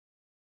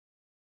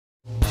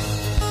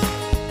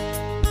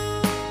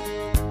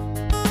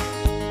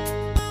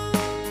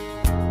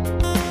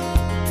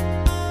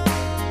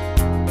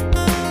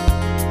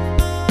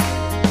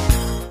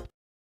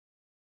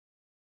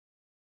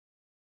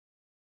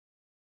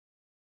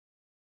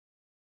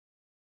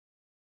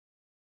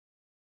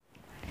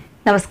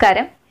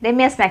നമസ്കാരം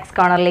രമ്യാസ് മാത്സ്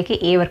കോർണറിലേക്ക്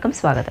ഏവർക്കും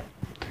സ്വാഗതം.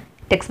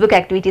 ടെക്സ്റ്റ് ബുക്ക്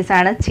ആക്ടിവിറ്റീസ്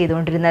ആണ്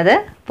ചെയ്തുകൊണ്ടിരുന്നത്.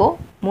 അപ്പോൾ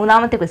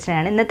മൂന്നാമത്തെ ക്വസ്റ്റ്യൻ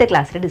ആണ് ഇന്നത്തെ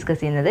ക്ലാസ്സിൽ ഡിസ്കസ്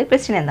ചെയ്യുന്നത്.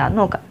 ക്വസ്റ്റ്യൻ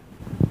എന്താണെന്ന് നോക്കാം.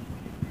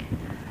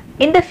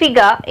 In the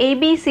figure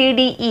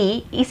ABCDE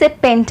is a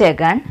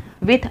pentagon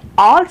with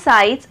all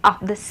sides of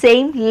the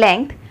same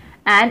length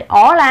and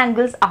all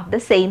angles of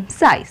the same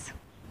size.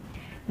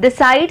 The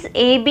sides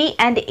AB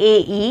and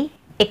AE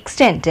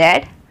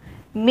extended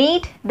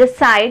meet the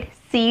side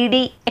CD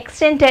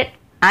extended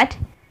at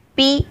P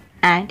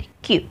and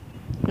Q.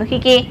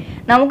 നോക്കിക്കേ,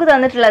 നമുക്ക്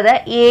തന്നിട്ടുള്ളത്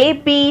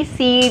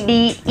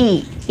ABCDE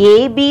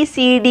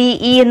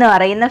എന്ന്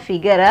പറയുന്ന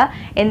figure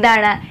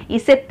എന്താണ്?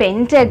 Is A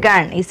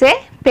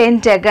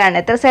pentagon.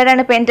 എത്ര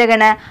സൈഡാണ്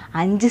പെൻറ്റഗണ്?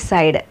 5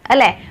 side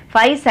അല്ലേ?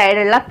 5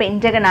 സൈഡുള്ള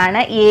pentagon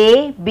ആണ്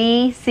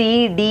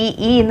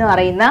ABCDE എന്ന്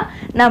പറയുന്ന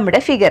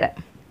നമ്മുടെ ഫിഗർ.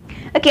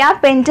 ഓക്കെ, ആ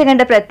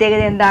പെൻറ്റഗണിന്റെ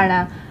പ്രത്യേകത എന്താണ്?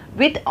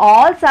 With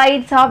all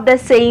sides of the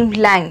same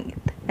length.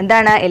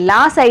 എന്താണ്?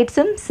 എല്ലാ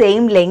സൈഡ്സും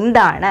സെയിം ലെങ്ത്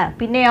ആണ്.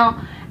 പിന്നെയോ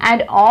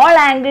and all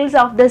angles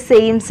of the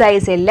same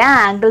size. എല്ലാ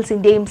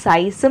ആംഗിൾസിൻ്റെയും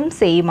സൈസും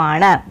സെയിം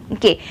ആണ്.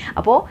 ഓക്കെ,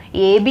 അപ്പോൾ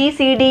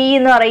ABCDE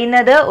എന്ന്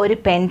പറയുന്നത് ഒരു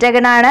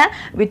പെൻറ്റഗൺ ആണ്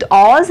with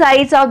all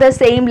sides of the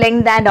same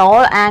length and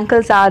all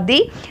angles are the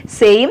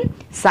same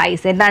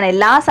size. എന്താണ്?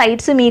 എല്ലാ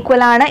സൈഡ്സും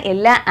ഈക്വൽ ആണ്,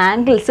 എല്ലാ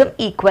ആംഗിൾസും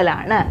ഈക്വൽ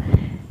ആണ്.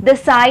 The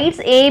sides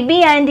AB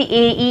and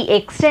AE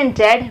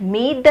extended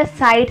meet the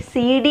side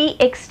CD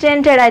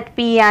extended at P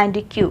and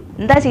Q.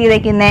 എന്താ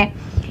ചെയ്തേക്കുന്നേ?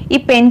 ഈ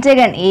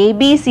pentagon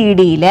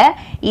ABCDയിൽ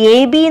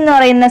AB എന്ന്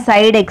പറയുന്ന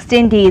side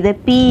extend ചെയ്ത്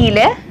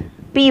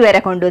P വരെ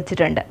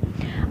കൊണ്ടുവച്ചിട്ടുണ്ട്.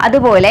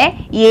 അതുപോലെ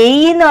AE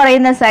എന്ന്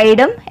പറയുന്ന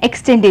സൈഡും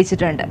എക്സ്റ്റെൻഡ്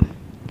ചെയ്തിട്ടുണ്ട്.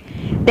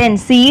 ദെൻ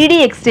CD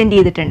എക്സ്റ്റെൻഡ്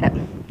ചെയ്തിട്ടുണ്ട്.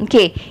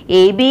 ഓക്കെ,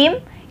 ABയും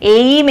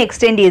AEയും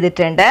എക്സ്റ്റെൻഡ്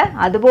ചെയ്തിട്ടുണ്ട്.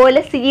 അതുപോലെ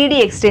CD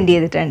എക്സ്റ്റെൻഡ്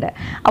ചെയ്തിട്ടുണ്ട്.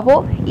 അപ്പോൾ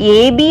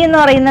AB എന്ന്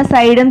പറയുന്ന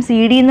സൈഡും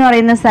CD എന്ന്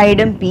പറയുന്ന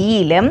സൈഡും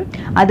Pയിലും,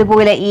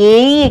 അതുപോലെ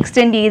AE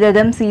എക്സ്റ്റെൻഡ്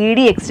ചെയ്തതും CD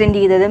എക്സ്റ്റെൻഡ്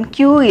ചെയ്തതും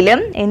Qയിലും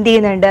എന്ത്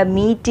ചെയ്യുന്നുണ്ട്?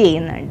 മീറ്റ്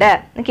ചെയ്യുന്നുണ്ട്.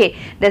 Okay,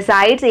 the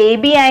sides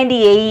AB and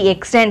AE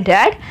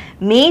extended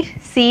meet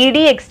CD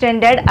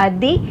extended at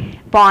the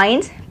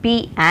points P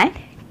and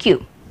Q.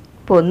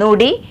 അപ്പോൾ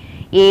ഒന്നുകൂടി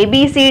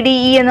ABCDE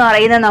എന്ന്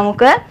പറയുന്ന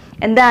നമുക്ക്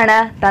എന്താണ്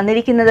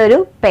തന്നിരിക്കുന്നത്? ഒരു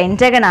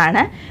പെൻറ്റഗൺ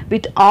ആണ്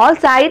with all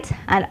sides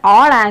and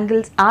all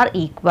angles are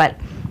equal.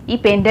 ഈ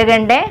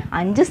പെൻറ്റഗണിൻ്റെ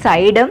 5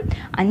 സൈഡും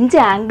 5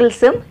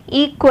 ആംഗിൾസും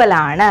ഈക്വൽ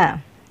ആണ്.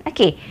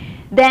 ഓക്കെ,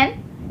 ദെൻ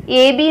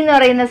AB എന്ന്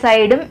പറയുന്ന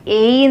സൈഡും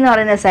AE എന്ന്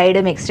പറയുന്ന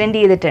സൈഡും എക്സ്റ്റെൻഡ്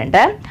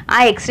ചെയ്തിട്ടുണ്ട്. ആ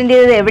എക്സ്റ്റെൻഡ്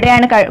ചെയ്തത്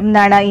എവിടെയാണ്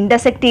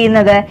ഇൻ്റർസെക്റ്റ്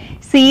ചെയ്യുന്നത്?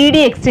 CD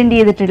എക്സ്റ്റെൻഡ്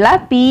ചെയ്തിട്ടുള്ള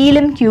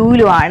Pയിലും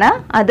Qയിലുമാണ്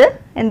അത്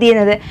എന്ത്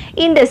ചെയ്യുന്നത്?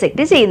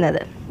 ഇൻ്റർസെക്റ്റ്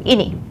ചെയ്യുന്നത്.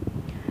 ഇനി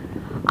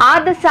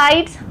are the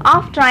sides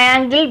of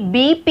triangle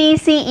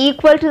BPC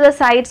equal to the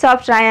sides of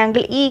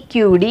triangle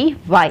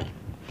EQDY?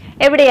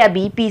 എവിടെയാ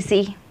BPC?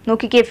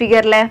 നോക്കിക്കേ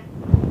ഫിഗറിൽ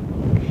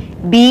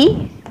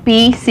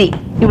BPC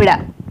ഇവിടെ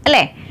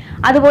അല്ലേ?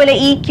 അതുപോലെ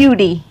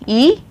EQD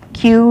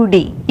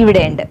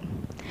ഇവിടെയുണ്ട്.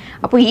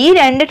 അപ്പോൾ ഈ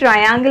രണ്ട്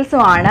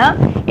ട്രയാങ്കിൾസും ആണ്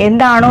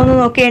എന്താണോ എന്ന്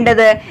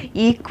നോക്കേണ്ടത്?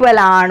 ഈക്വൽ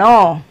ആണോ?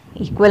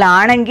 ഈക്വൽ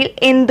ആണെങ്കിൽ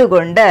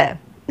എന്തുകൊണ്ട്?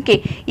 ഓക്കെ,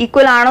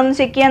 ഈക്വൽ ആണോ എന്ന്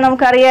ചെക്ക് ചെയ്യാൻ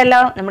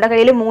നമുക്കറിയാമല്ലോ. നമ്മുടെ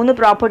കയ്യിൽ 3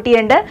 പ്രോപ്പർട്ടി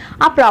ഉണ്ട്.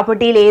 ആ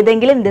പ്രോപ്പർട്ടിയിൽ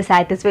ഏതെങ്കിലും ഇത്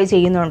സാറ്റിസ്ഫൈ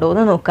ചെയ്യുന്നുണ്ടോ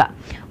എന്ന് നോക്കുക.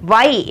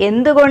 വൈ,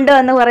 എന്തുകൊണ്ട്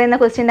എന്ന് പറയുന്ന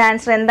ക്വസ്റ്റ്യൻ്റെ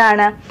ആൻസർ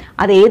എന്താണ്?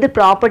 അത് ഏത്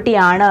പ്രോപ്പർട്ടി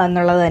ആണ്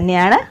എന്നുള്ളത്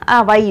തന്നെയാണ് ആ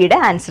വൈയുടെ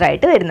ആൻസർ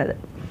ആയിട്ട് വരുന്നത്.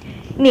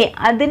 ഇനി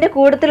അതിൻ്റെ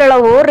കൂട്ടത്തിലുള്ള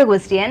വേറൊരു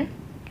question,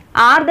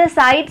 are the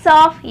sides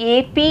of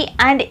AP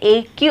and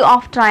AQ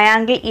of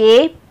triangle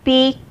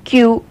APQ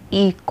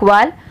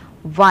equal?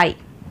 Y?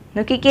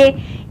 നോക്കിക്കേ,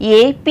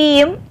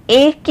 APയും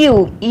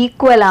AQവും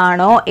ഈക്വൽ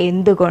ആണോ?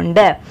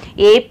 എന്തുകൊണ്ട്?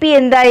 AP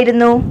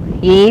എന്തായിരുന്നു?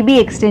 AB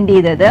എക്സ്റ്റെൻഡ്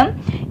ചെയ്തത്,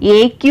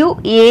 AQ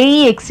AE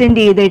എക്സ്റ്റെൻഡ്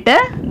ചെയ്തിട്ട്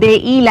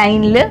ഈ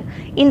ലൈനിൽ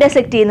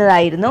ഇൻ്റർസെക്റ്റ്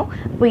ചെയ്യുന്നതായിരുന്നു.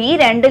 അപ്പോൾ ഈ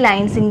രണ്ട്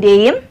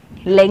ലൈൻസിൻ്റെയും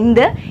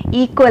ലെങ്ത്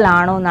ഈക്വൽ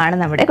ആണോ എന്നാണ്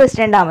നമ്മുടെ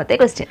രണ്ടാമത്തെ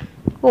ക്വസ്റ്റ്യൻ.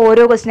 അപ്പോൾ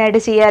ഓരോ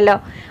ക്വസ്റ്റ്യനായിട്ട് ചെയ്യാമല്ലോ.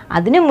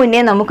 അതിനു മുന്നേ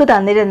നമുക്ക്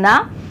തന്നിരുന്ന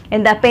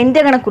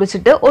പെൻറ്റഗണെ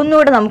കുറിച്ചിട്ട്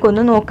ഒന്നുകൂടെ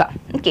നമുക്കൊന്ന് നോക്കാം.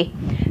 ഓക്കെ,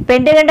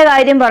 പെൻറ്റഗണിൻ്റെ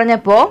കാര്യം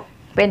പറഞ്ഞപ്പോൾ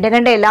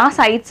പെൻറ്റഗണിൻ്റെ എല്ലാ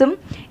സൈഡ്സും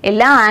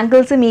എല്ലാ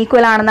ആംഗിൾസും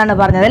ഈക്വൽ ആണെന്നാണ്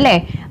പറഞ്ഞത് അല്ലേ?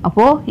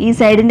 അപ്പോൾ ഈ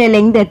സൈഡിൻ്റെ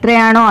ലെങ്ത്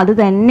എത്രയാണോ അത്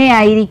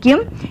തന്നെയായിരിക്കും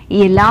ഈ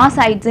എല്ലാ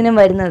സൈഡ്സിനും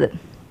വരുന്നത്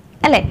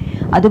അല്ലേ?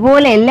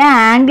 അതുപോലെ എല്ലാ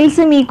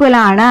ആംഗിൾസും ഈക്വൽ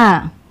ആണ്.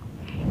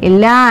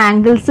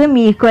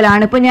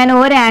 ഇപ്പോൾ ഞാൻ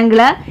ഒരു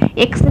ആംഗിള്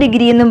X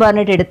ഡിഗ്രി എന്നും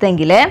പറഞ്ഞിട്ട്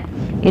എടുത്തെങ്കിൽ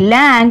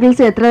എല്ലാ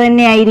ആംഗിൾസും എത്ര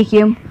തന്നെ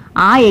ആയിരിക്കും?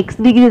 ആ X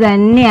ഡിഗ്രി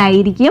തന്നെ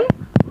ആയിരിക്കും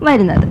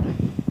വരുന്നത്.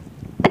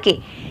 ഓക്കെ,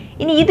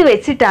 ഇനി ഇത്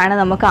വെച്ചിട്ടാണ്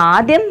നമുക്ക്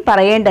ആദ്യം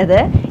പറയേണ്ടത്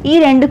ഈ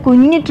രണ്ട്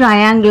കുഞ്ഞു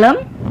ട്രയാങ്കിളും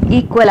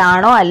ഈക്വൽ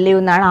ആണോ അല്ലയോ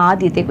എന്നാണ്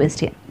ആദ്യത്തെ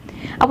ക്വസ്റ്റ്യൻ.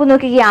 അപ്പോൾ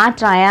നോക്കിക്കേ, ആ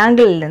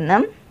ട്രയാങ്കിളിൽ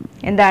നിന്നും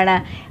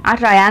ആ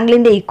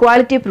ട്രയാങ്കിളിൻ്റെ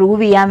ഈക്വാലിറ്റി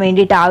പ്രൂവ് ചെയ്യാൻ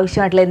വേണ്ടിയിട്ട്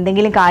ആവശ്യമായിട്ടുള്ള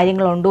എന്തെങ്കിലും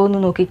കാര്യങ്ങളുണ്ടോ എന്ന്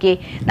നോക്കിക്കേ.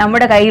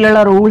 നമ്മുടെ കയ്യിലുള്ള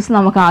റൂൾസ്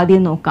നമുക്ക്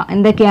ആദ്യം നോക്കാം.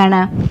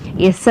 എന്തൊക്കെയാണ്?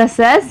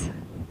 SSS,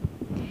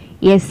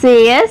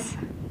 SAS,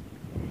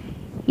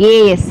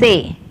 ASA.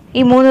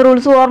 ഈ 3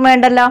 റൂൾസ്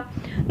ഓർമ്മയുണ്ടല്ലോ.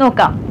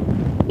 നോക്കാം.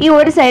 ഈ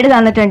ഒരു സൈഡ്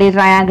തന്നിട്ടുണ്ട് ഈ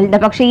ട്രയാങ്കിളിൻ്റെ,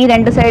 പക്ഷേ ഈ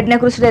രണ്ട് സൈഡിനെ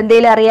കുറിച്ചിട്ട്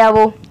എന്തെങ്കിലും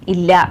അറിയാവോ?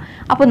 ഇല്ല.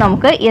 അപ്പോൾ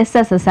നമുക്ക്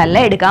SSS അല്ല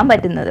എടുക്കാൻ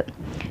പറ്റുന്നത്.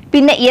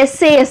 പിന്നെ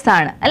SAS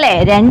ആണ് അല്ലേ?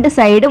 രണ്ട്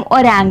സൈഡും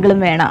ഒരു ആംഗിളും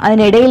വേണം,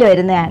 അതിനിടയിൽ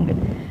വരുന്ന ആംഗിൾ.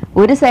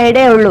 ഒരു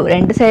സൈഡേ ഉള്ളൂ,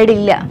 രണ്ട് സൈഡ്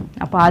ഇല്ല,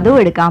 അപ്പോൾ അതും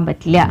എടുക്കാൻ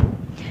പറ്റില്ല.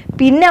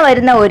 പിന്നെ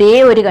വരുന്ന ഒരേ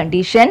ഒരു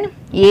കണ്ടീഷൻ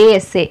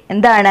ASA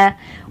എന്താണ്?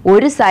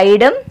 ഒരു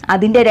സൈഡും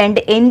അതിൻ്റെ രണ്ട്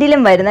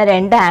എൻഡിലും വരുന്ന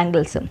രണ്ട്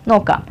ആംഗിൾസും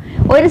നോക്കാം.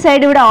 ഒരു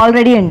സൈഡ് ഇവിടെ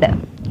ഓൾറെഡി ഉണ്ട്,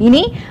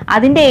 ഇനി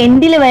അതിൻ്റെ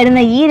എൻഡിൽ വരുന്ന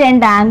ഈ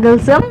രണ്ട്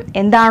ആംഗിൾസും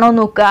എന്താണോ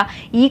നോക്കുക,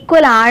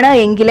 ഈക്വൽ ആണ്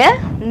എങ്കിൽ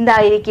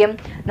എന്തായിരിക്കും?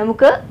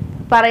 നമുക്ക്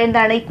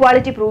എന്താണ്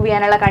ഇക്വാളിറ്റി പ്രൂവ്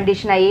ചെയ്യാനുള്ള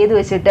കണ്ടീഷനാണ് ഏത്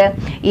വെച്ചിട്ട്?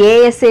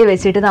 ASA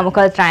വെച്ചിട്ട്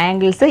നമുക്കത്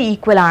ട്രയാങ്കിൾസ്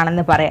ഈക്വൽ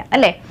ആണെന്ന് പറയാം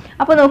അല്ലേ.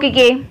 അപ്പോൾ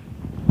നോക്കിക്കേ,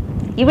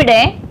 ഇവിടെ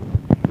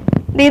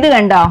ഇത്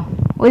കണ്ടോ,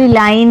 ഒരു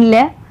ലൈനിൽ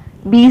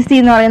BC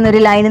എന്ന് പറയുന്ന ഒരു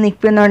ലൈന്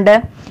നിൽക്കുന്നുണ്ട്.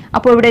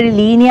 അപ്പോൾ ഇവിടെ ഒരു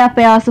ലീനിയർ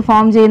പെയർസ്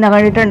ഫോം ചെയ്യുന്ന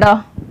കണ്ടിട്ടുണ്ടോ?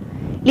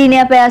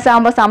 ലീനിയർ പെയർസ്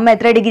ആകുമ്പോൾ സമ്മ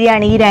എത്ര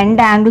ഡിഗ്രിയാണ്? ഈ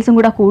രണ്ട് ആംഗിൾസും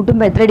കൂടെ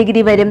കൂട്ടുമ്പോൾ എത്ര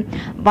ഡിഗ്രി വരും?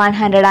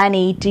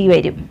 180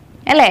 വരും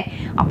അല്ലേ.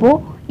 അപ്പോൾ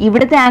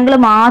ഇവിടുത്തെ ആംഗിൾ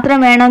മാത്രം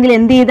വേണമെങ്കിൽ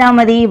എന്ത് ചെയ്താൽ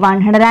മതി?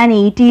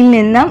 180യിൽ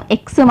നിന്നും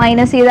എക്സ്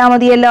മൈനസ് ചെയ്താൽ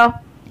മതിയല്ലോ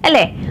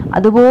അല്ലേ.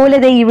 അതുപോലെ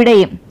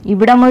ഇവിടെയും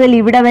ഇവിടെ മുതൽ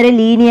ഇവിടെ വരെ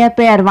ലീനിയർ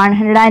പെയർ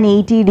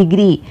 180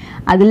 ഡിഗ്രി,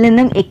 അതിൽ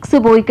നിന്നും എക്സ്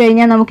പോയി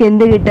കഴിഞ്ഞാൽ നമുക്ക്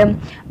എന്ത് കിട്ടും?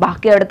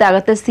 ബാക്കി അവിടുത്തെ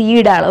അകത്ത്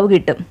സിയുടെ അളവ്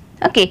കിട്ടും.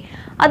 ഓക്കെ,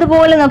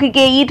 അതുപോലെ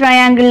നോക്കിക്കേ, ഈ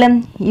ട്രയാങ്കിളിലും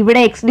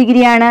ഇവിടെ എക്സ്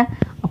ഡിഗ്രിയാണ്,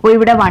 അപ്പോൾ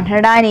ഇവിടെ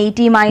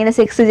 180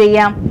 മൈനസ് എക്സ്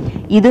ചെയ്യാം.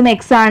 ഇതും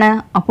എക്സ് ആണ്,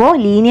 അപ്പോൾ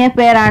ലീനിയർ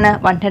പെയർ ആണ്,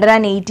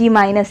 180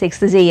 മൈനസ്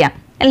എക്സ് ചെയ്യാം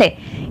അല്ലേ.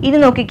 ഇത്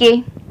നോക്കിക്കേ,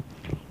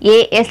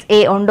 ASA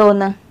ഉണ്ടോ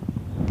എന്ന്.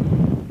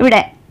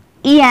 ഇവിടെ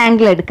ഈ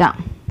ആംഗിൾ എടുക്കാം,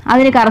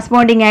 അതിന്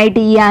കറസ്പോണ്ടിങ്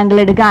ആയിട്ട് ഈ ആംഗിൾ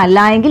എടുക്കാം, അല്ല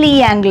എങ്കിൽ ഈ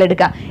ആംഗിൾ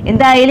എടുക്കാം.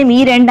 എന്തായാലും ഈ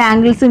രണ്ട്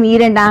ആംഗിൾസും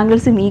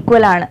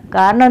ഈക്വൽ ആണ്.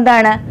 കാരണം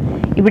എന്താണ്?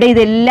 ഇവിടെ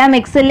ഇതെല്ലാം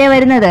എക്സ് അല്ലേ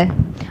വരുന്നത്,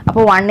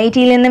 അപ്പോൾ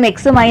 180യിൽ നിന്നും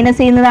എക്സ് മൈനസ്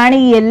ചെയ്യുന്നതാണ്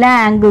ഈ എല്ലാ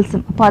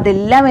ആംഗിൾസും, അപ്പോൾ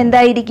അതെല്ലാം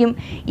എന്തായിരിക്കും?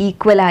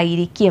 ഈക്വൽ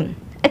ആയിരിക്കും.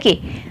 ഓക്കെ,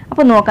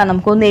 അപ്പോൾ നോക്കാം,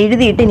 നമുക്കൊന്ന്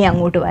എഴുതിയിട്ട് ഇനി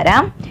അങ്ങോട്ട്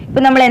വരാം.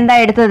 ഇപ്പം നമ്മൾ എന്താ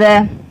എടുത്തത്?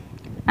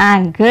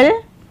 ആംഗിൾ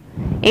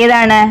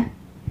ഏതാണ്?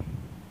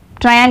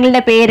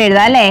 ട്രയാങ്കിളിൻ്റെ പേര്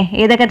എഴുതാം അല്ലേ.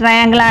 ഏതൊക്കെ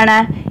ട്രയാങ്കിളാണ്?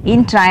 In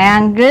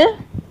triangle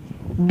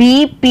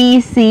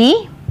BPC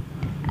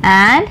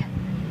and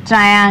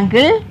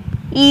triangle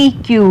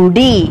EQD.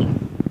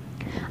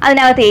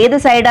 അതിനകത്ത് ഏത്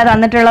സൈഡാണ്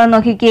തന്നിട്ടുള്ളത്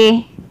നോക്കിക്കേ.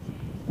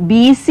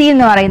 BC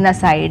എന്ന് പറയുന്ന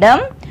സൈഡും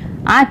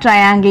ആ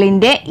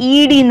ട്രയാങ്കിളിൻ്റെ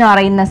ED എന്ന്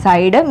പറയുന്ന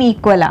സൈഡും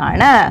ഈക്വൽ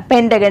ആണ്.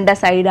 പെൻറ്റഗണിൻ്റെ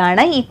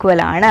സൈഡാണ്, ഈക്വൽ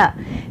ആണ്.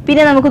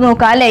 പിന്നെ നമുക്ക്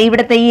നോക്കാം അല്ലേ,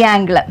 ഇവിടുത്തെ ഈ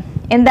ആംഗിൾ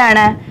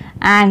എന്താണ്?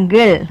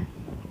 ആംഗിൾ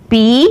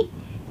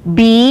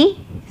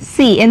PBC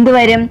എന്ത്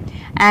വരും?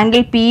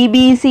 Angle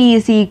PBC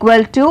is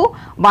equal to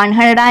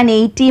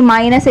 180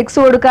 minus X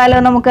കൊടുക്കാമല്ലോ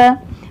നമുക്ക്,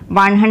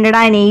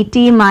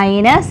 180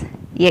 മൈനസ്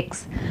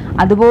എക്സ്.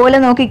 അതുപോലെ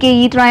നോക്കിക്കേ,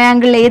 ഈ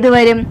ട്രയാങ്കിൾ ഏത്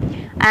വരും?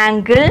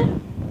 Angle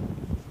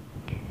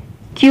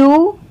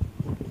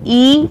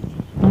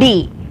QED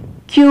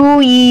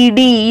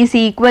is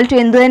equal to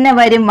എന്ത് തന്നെ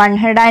വരും?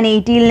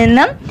 180യിൽ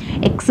നിന്നും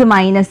എക്സ്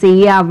മൈനസ്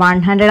ചെയ്യുക,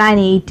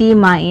 180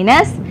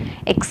 മൈനസ്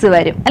എക്സ്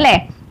വരും അല്ലേ.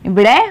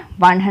 ഇവിടെ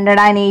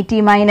 180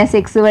 മൈനസ്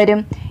എക്സ് വരും,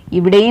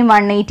 ഇവിടെയും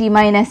 180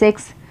 minus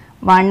X,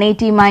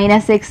 180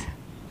 minus X,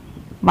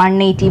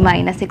 180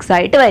 minus X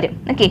ആയിട്ട് വരും.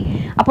 ഓക്കെ,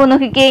 അപ്പോൾ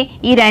നോക്കിക്കേ,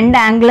 ഈ രണ്ട്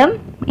ആംഗിളും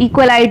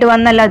ഈക്വൽ ആയിട്ട്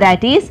വന്നല്ലോ.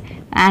 That is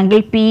angle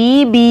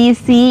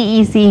PBC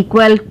is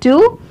equal to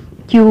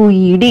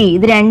QED.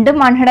 ഇത് രണ്ടും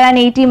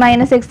 180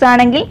 മൈനസ് എക്സ്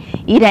ആണെങ്കിൽ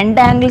ഈ രണ്ട്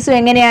ആംഗിൾസും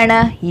എങ്ങനെയാണ്?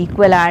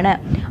 ഈക്വൽ ആണ്.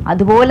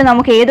 അതുപോലെ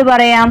നമുക്ക് ഏത്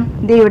പറയാം?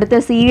 ഇത് ഇവിടുത്തെ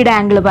സിയുടെ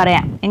ആംഗിൾ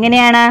പറയാം.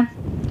 എങ്ങനെയാണ്?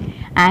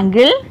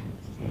 Angle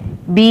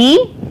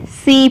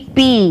BCP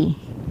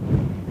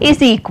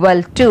is equal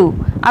to,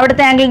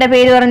 അവിടുത്തെ ആംഗിളിൻ്റെ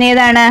പേര് പറഞ്ഞ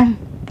ഏതാണ്?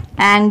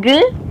 Angle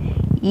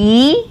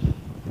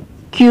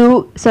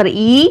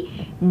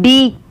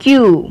EDQ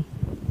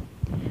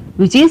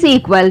which is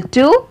equal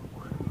to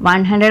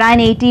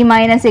 180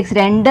 minus X.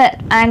 രണ്ട്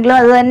ആംഗിളും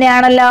അത്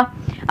തന്നെയാണല്ലോ.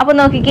 അപ്പോൾ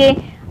നോക്കിക്കേ,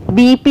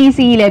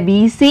 BPCയിലെ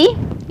BC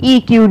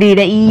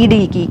EQDയുടെ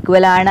EDക്ക്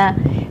ഈക്വൽ ആണ്.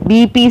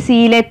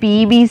 BPCയിലെ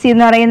PBC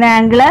എന്ന് പറയുന്ന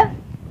ആംഗിള്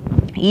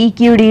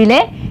EQDയിലെ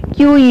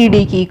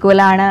QEDക്ക് ഈക്വൽ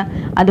ആണ്.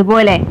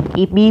 അതുപോലെ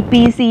ഈ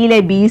BPCയിലെ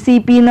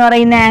BCP എന്ന്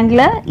പറയുന്ന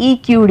ആംഗിള്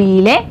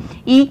EQDയിലെ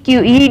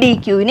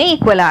EDQന്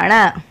ഈക്വൽ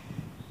ആണ്.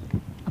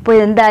 അപ്പോൾ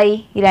ഇതെന്തായി?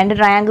 ഈ രണ്ട്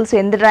ട്രയാങ്കിൾസും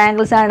എന്ത്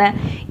ട്രയാങ്കിൾസ് ആണ്?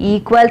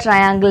 ഈക്വൽ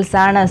ട്രയാങ്കിൾസ്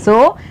ആണ്. So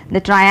the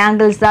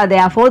triangles are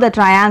therefore the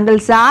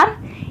triangles are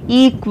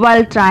equal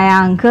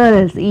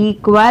triangles.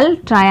 Equal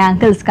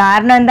triangles.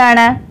 കാരണം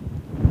എന്താണ്?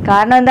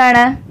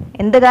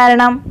 എന്ത്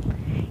കാരണം?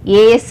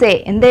 ASA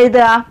എന്ത്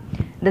എഴുതുക?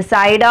 the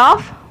side of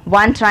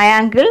one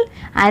triangle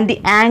and the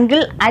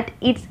angle at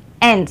its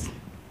ends.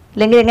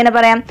 അല്ലെങ്കിൽ എങ്ങനെ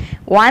പറയാം?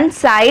 one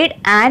side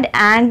and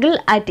angle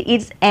at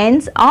its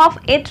ends of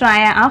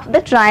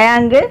the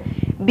triangle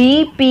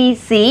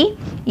BPC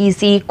is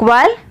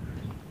equal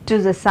to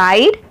the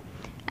side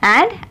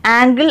and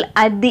angle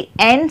at the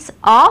ends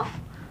of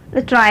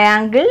the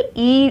triangle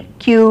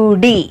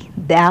EQD.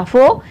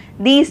 Therefore,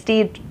 these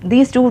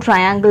two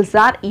triangles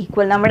are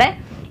equal. നമ്മുടെ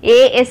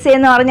ASA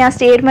എന്ന് പറഞ്ഞ ആ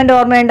statement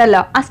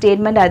ഓർമ്മയുണ്ടല്ലോ, ആ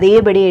statement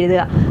അതേപടി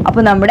എഴുതുക.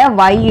 അപ്പോൾ നമ്മുടെ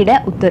വൈയുടെ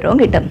ഉത്തരവും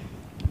കിട്ടും.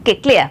 Okay,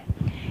 clear?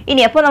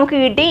 ഇനി അപ്പോൾ നമുക്ക്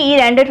കിട്ടി ഈ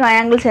രണ്ട്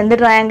ട്രയാങ്കിൾസ് എന്ത്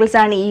ട്രയാങ്കിൾസ്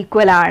ആണ്?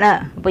 ഈക്വൽ ആണ്.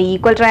 അപ്പോൾ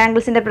ഈക്വൽ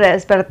ട്രയാങ്കിൾസിൻ്റെ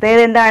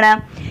പ്രത്യേകത എന്താണ്?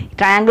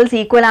 ട്രയാങ്കിൾസ്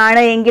ഈക്വൽ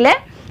ആണ് എങ്കിൽ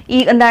ഈ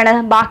എന്താണ്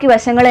ബാക്കി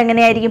വശങ്ങൾ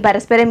എങ്ങനെയായിരിക്കും?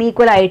 പരസ്പരം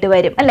ഈക്വൽ ആയിട്ട്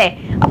വരും അല്ലേ.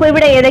 അപ്പോൾ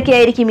ഇവിടെ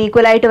ഏതൊക്കെയായിരിക്കും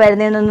ഈക്വൽ ആയിട്ട്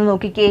വരുന്നതെന്നൊന്ന്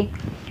നോക്കിക്കേ.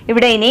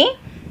 ഇവിടെ ഇനി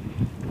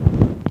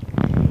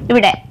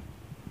ഇവിടെ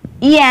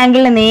ഈ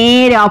ആംഗിളിന്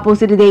നേരെ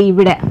ഓപ്പോസിറ്റ് ഇതേ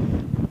ഇവിടെ,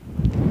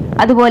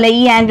 അതുപോലെ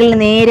ഈ ആംഗിളിന്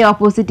നേരെ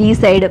ഓപ്പോസിറ്റ് ഈ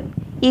സൈഡും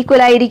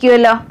ഈക്വൽ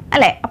ആയിരിക്കുമല്ലോ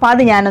അല്ലേ? അപ്പോൾ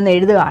അത് ഞാനൊന്ന്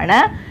എഴുതുകയാണ്.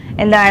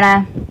 എന്താണ്?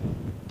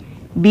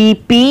 B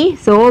P.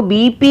 So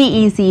B P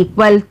is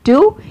equal to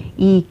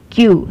E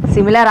Q.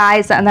 Similar ആയ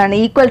എന്താണ്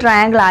ഈക്വൽ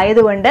ട്രയാങ്കിൾ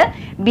ആയതുകൊണ്ട്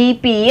ബി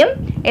പിയും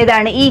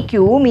ഏതാണ് ഇ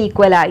ക്യൂവും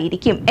ഈക്വൽ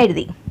ആയിരിക്കും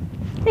എഴുതി.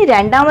 ഇനി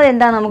രണ്ടാമത്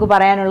എന്താ നമുക്ക്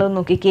പറയാനുള്ളത്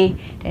നോക്കിക്കേ.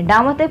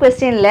 രണ്ടാമത്തെ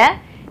ക്വസ്റ്റ്യനിൽ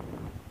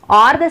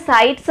are the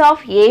sides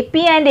of A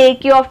P and A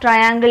Q of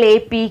triangle A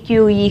P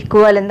Q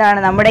equal. എന്താണ്?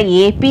 നമ്മുടെ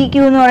എ പി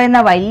ക്യു എന്ന്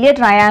പറയുന്ന വലിയ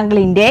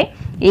ട്രയാങ്കിളിൻ്റെ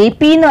എ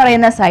പി എന്ന്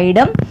പറയുന്ന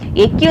സൈഡും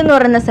എ ക്യു എന്ന്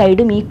പറയുന്ന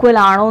സൈഡും ഈക്വൽ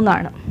ആണോ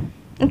എന്നാണ്.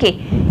 ഓക്കെ,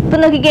 ഇപ്പം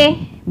നോക്കിക്കേ,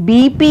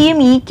 ബി പിയും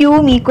ഇ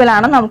ക്യൂവും ഈക്വൽ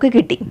ആണോ നമുക്ക്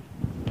കിട്ടി.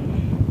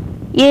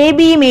 എ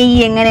ബിയും എ ഇ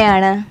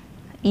എങ്ങനെയാണ്?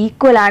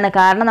 ഈക്വൽ ആണ്.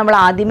 കാരണം നമ്മൾ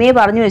ആദ്യമേ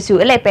പറഞ്ഞു വെച്ചു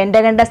അല്ലേ,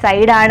 പെൻറ്റഗണിൻ്റെ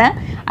സൈഡാണ്,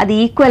 അത്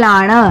ഈക്വൽ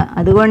ആണ്.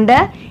 അതുകൊണ്ട്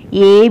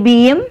എ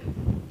ബിയും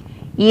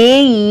എ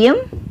ഇയും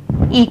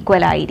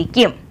ഈക്വൽ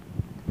ആയിരിക്കും.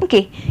 ഓക്കെ,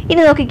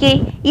 ഇനി നോക്കിക്കേ,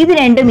 ഇത്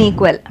രണ്ടും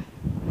ഈക്വൽ,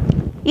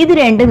 ഇത്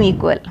രണ്ടും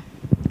ഈക്വൽ.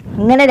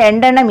 അങ്ങനെ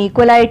രണ്ടെണ്ണം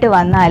ഈക്വൽ ആയിട്ട്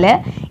വന്നാൽ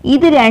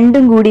ഇത്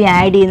രണ്ടും കൂടി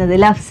ആഡ് ചെയ്യുന്നത്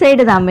ലെഫ്റ്റ്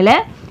സൈഡ് തമ്മിൽ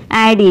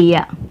ആഡ്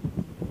ചെയ്യുക,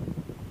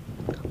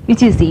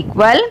 വിച്ച് ഈസ്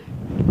ഈക്വൽ.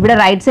 ഇവിടെ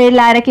റൈറ്റ് സൈഡിൽ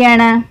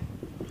ആരൊക്കെയാണ്?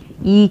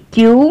 E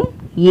ക്യൂവും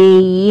A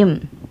ഇയും.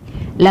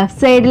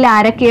 ലെഫ്റ്റ് സൈഡിൽ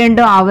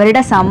ആരൊക്കെയുണ്ടോ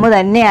അവരുടെ സമ്മ്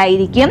തന്നെ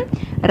ആയിരിക്കും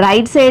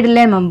റൈറ്റ്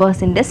സൈഡിലെ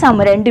മെമ്പേഴ്സിൻ്റെ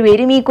സമ്മ്,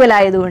 രണ്ടുപേരും ഈക്വൽ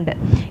ആയതുകൊണ്ട്.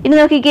 ഇനി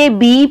നോക്കിക്കേ,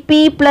 B P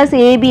plus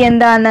A B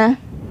എന്താണ്?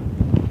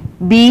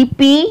 B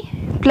P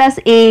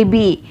plus A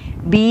B.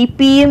 B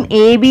പിയും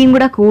എ ബിയും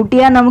കൂടെ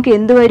കൂട്ടിയാൽ നമുക്ക്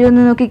എന്ത്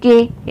വരുമെന്ന് നോക്കിക്കേ.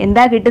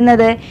 എന്താ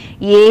കിട്ടുന്നത്?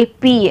 എ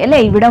പി അല്ലേ?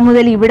 ഇവിടെ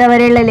മുതൽ ഇവിടെ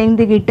വരെയുള്ള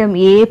ലെങ്ത് കിട്ടും,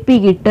 എ പി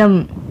കിട്ടും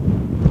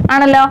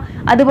ആണല്ലോ.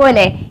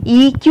 അതുപോലെ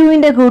ഇ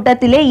ക്യൂവിൻ്റെ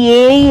കൂട്ടത്തിൽ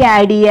എ ഇ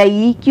ആഡ് ചെയ്യുക,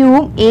 ഇ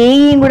ക്യൂവും എ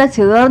ഇയും കൂടെ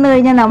ചേർന്ന്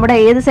കഴിഞ്ഞാൽ നമ്മുടെ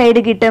ഏത്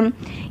സൈഡ് കിട്ടും?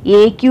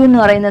 എ ക്യൂ എന്ന്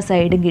പറയുന്ന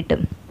സൈഡും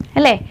കിട്ടും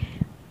അല്ലേ?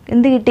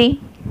 എന്ത് കിട്ടി?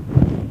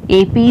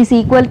 A P is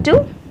equal to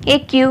A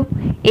Q.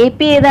 A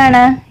P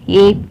ഏതാണ്?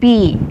 A P.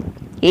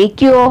 A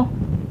ക്യൂയോ?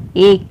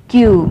 A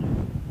Q.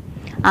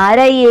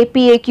 ആരായി എ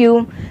പി എ ക്യൂ?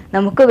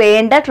 നമുക്ക്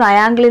വേണ്ട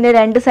ട്രയാങ്കിളിൻ്റെ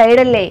രണ്ട്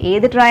സൈഡല്ലേ?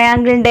 ഏത്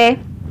ട്രയാങ്കിളിൻ്റെ?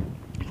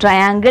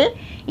 ട്രയാങ്കിൾ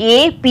എ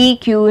പി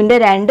ക്യൂവിൻ്റെ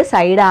രണ്ട്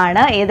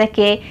സൈഡാണ്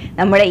ഏതൊക്കെ?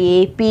 നമ്മുടെ എ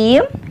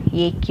പിയും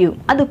എ ക്യൂവും.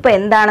 അതിപ്പോൾ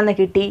എന്താണെന്ന്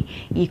കിട്ടി?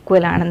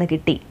 ഈക്വൽ ആണെന്ന്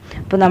കിട്ടി.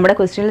 അപ്പോൾ നമ്മുടെ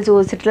ക്വസ്റ്റ്യനിൽ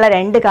ചോദിച്ചിട്ടുള്ള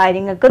രണ്ട്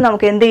കാര്യങ്ങൾക്കും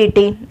നമുക്ക് എന്ത്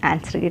കിട്ടി?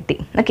 ആൻസർ കിട്ടി.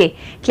 ഓക്കെ,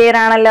 ക്ലിയർ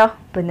ആണല്ലോ?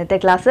 അപ്പോൾ ഇന്നത്തെ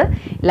ക്ലാസ്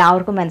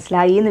എല്ലാവർക്കും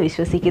മനസ്സിലായി എന്ന്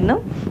വിശ്വസിക്കുന്നു.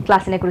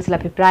 ക്ലാസ്സിനെ കുറിച്ചുള്ള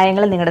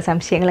അഭിപ്രായങ്ങളും നിങ്ങളുടെ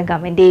സംശയങ്ങളും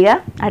കമൻറ്റ്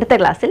ചെയ്യുക. അടുത്ത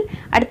ക്ലാസ്സിൽ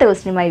അടുത്ത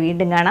ക്വസ്റ്റ്യനുമായി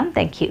വീണ്ടും കാണാം.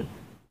 Thank you.